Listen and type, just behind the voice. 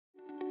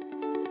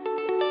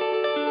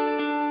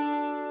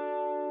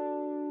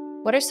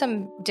What are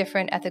some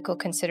different ethical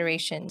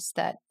considerations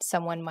that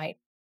someone might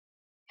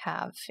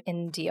have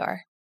in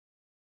DR?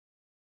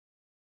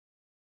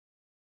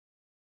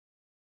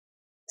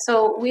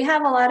 So we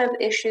have a lot of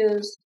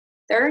issues.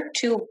 There are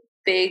two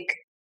big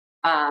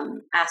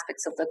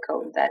aspects of the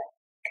code that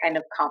kind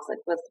of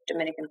conflict with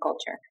Dominican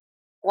culture.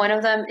 One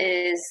of them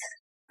is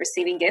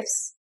receiving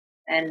gifts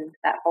and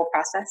that whole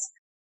process.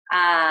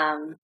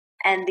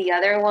 And the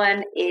other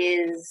one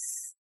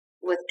is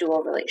with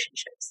dual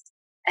relationships.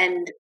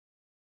 And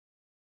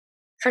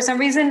for some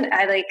reason,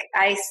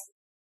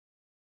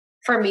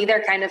 for me,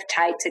 they're kind of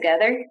tied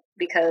together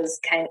because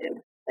kind of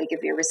like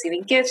if you're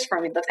receiving gifts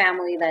from the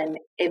family, then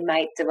it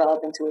might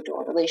develop into a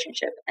dual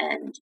relationship.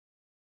 And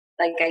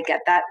like, I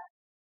get that.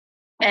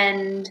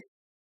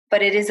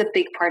 But it is a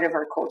big part of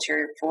our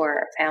culture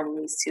for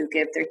families to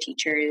give their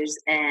teachers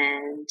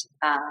and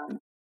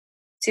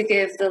to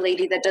give the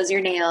lady that does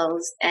your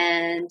nails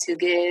and to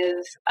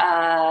give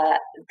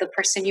the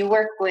person you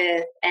work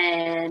with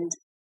and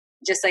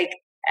just like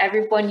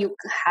everyone you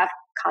have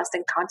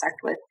constant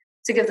contact with,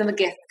 to give them a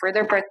gift for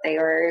their birthday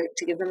or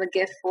to give them a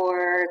gift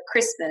for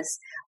Christmas.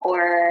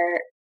 Or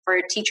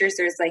for teachers,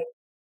 there's like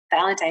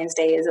Valentine's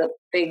Day is a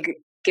big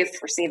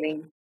gift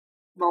receiving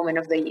moment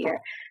of the year.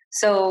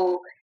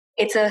 So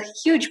it's a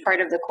huge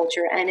part of the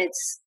culture, and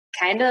it's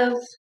kind of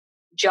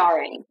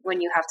jarring when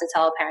you have to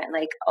tell a parent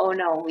like, oh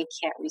no, we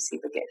can't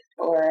receive a gift,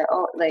 or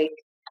oh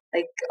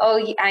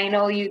I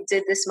know you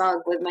did this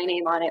mug with my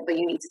name on it, but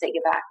you need to take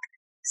it back.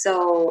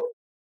 So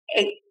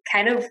it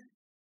kind of,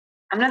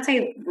 I'm not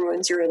saying it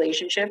ruins your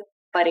relationship,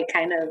 but it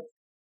kind of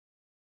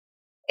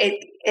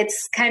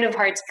it's kind of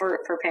hard for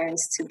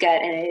parents to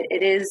get, and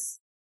it is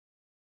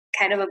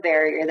kind of a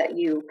barrier that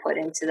you put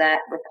into that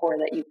rapport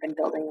that you've been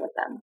building with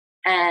them.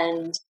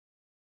 And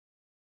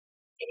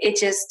it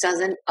just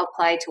doesn't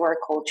apply to our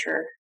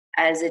culture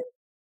as it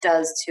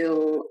does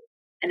to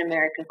an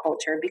American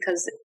culture,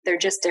 because they're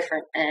just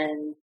different,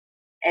 and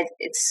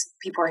it's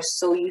people are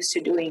so used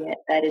to doing it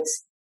that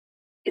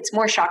it's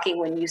more shocking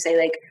when you say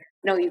like,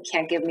 no, you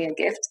can't give me a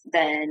gift,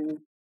 than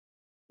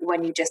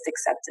when you just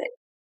accept it.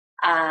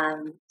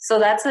 So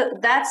that's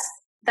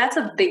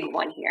a big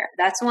one here.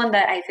 That's one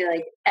that I feel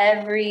like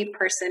every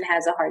person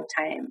has a hard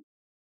time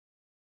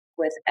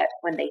with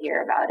when they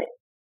hear about it.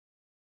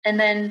 And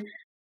then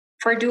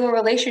for dual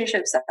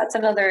relationships, that's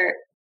another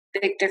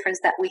big difference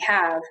that we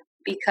have,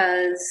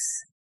 because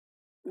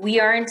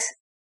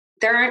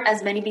there aren't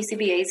as many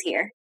BCBAs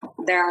here.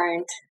 There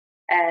aren't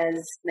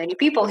as many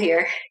people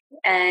here.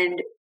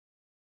 And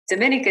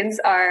Dominicans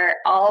are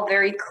all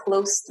very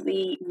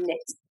closely knit.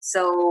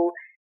 So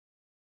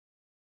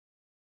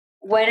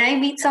when I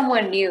meet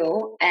someone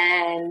new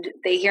and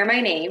they hear my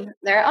name,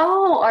 they're,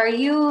 oh, are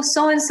you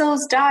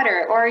so-and-so's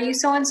daughter? Or are you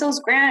so-and-so's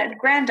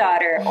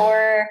granddaughter?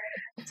 Or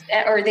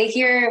they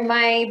hear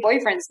my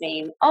boyfriend's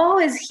name. Oh,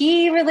 is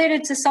he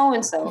related to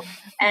so-and-so?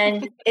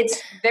 And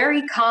it's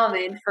very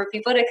common for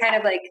people to kind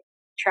of like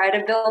try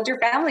to build your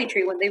family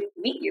tree when they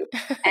meet you.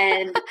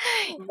 And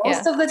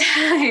most of the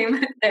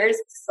time, there's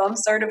some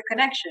sort of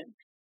connection,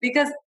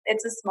 because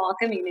it's a small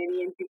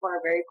community and people are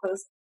very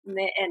close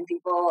knit, and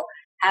people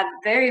have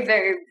very,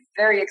 very,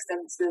 very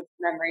extensive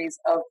memories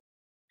of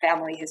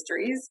family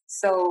histories.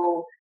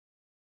 So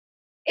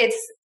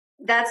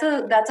that's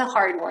a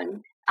hard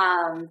one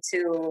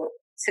to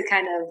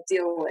kind of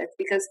deal with,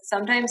 because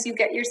sometimes you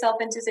get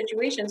yourself into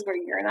situations where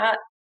you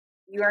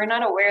are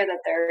not aware that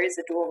there is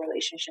a dual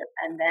relationship,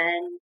 and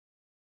then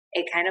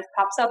it kind of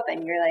pops up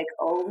and you're like,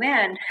 oh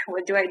man,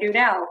 what do I do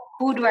now?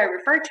 Who do I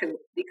refer to?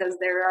 Because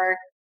there are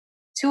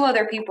 2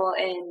 other people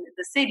in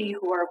the city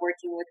who are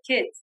working with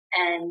kids,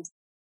 and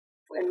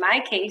in my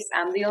case,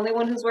 I'm the only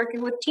one who's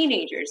working with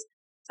teenagers.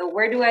 So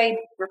where do I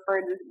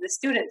refer the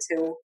student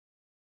to?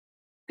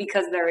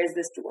 Because there is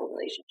this dual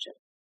relationship.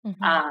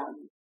 Mm-hmm.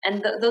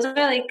 And those are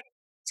like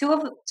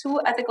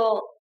two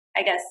ethical,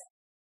 I guess,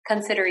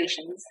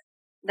 considerations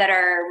that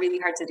are really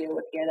hard to deal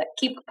with here, that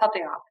keep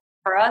popping off.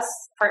 For us,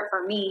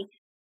 for me,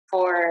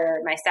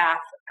 for my staff,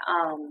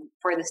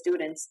 for the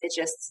students,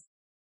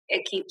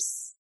 it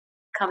keeps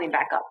coming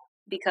back up,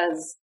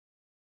 because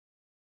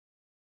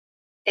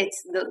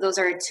those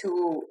are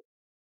 2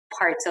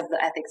 parts of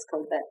the ethics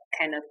code that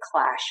kind of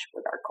clash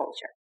with our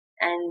culture.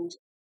 And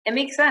it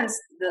makes sense.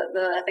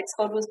 The ethics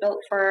code was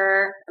built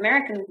for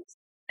Americans,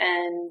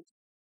 and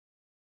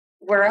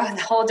we're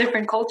a whole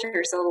different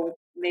culture. So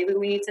maybe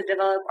we need to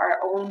develop our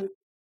own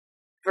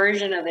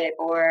version of it,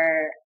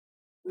 or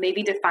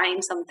maybe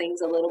define some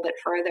things a little bit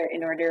further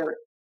in order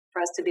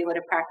for us to be able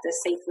to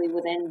practice safely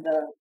within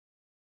the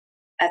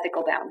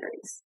ethical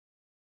boundaries.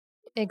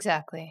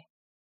 Exactly.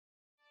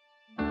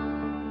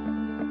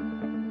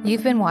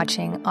 You've been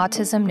watching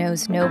Autism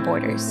Knows No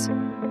Borders.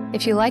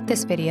 If you like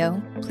this video,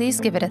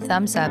 please give it a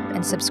thumbs up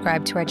and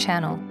subscribe to our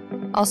channel.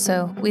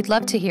 Also, we'd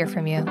love to hear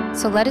from you,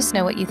 so let us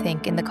know what you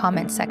think in the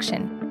comments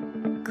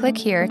section. Click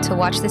here to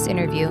watch this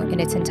interview in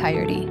its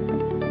entirety.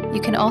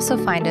 You can also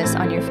find us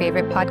on your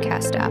favorite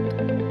podcast app.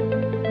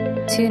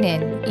 Tune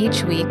in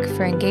each week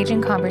for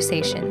engaging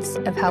conversations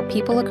of how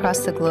people across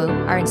the globe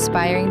are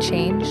inspiring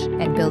change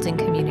and building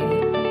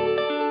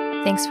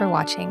community. Thanks for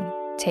watching.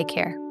 Take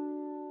care.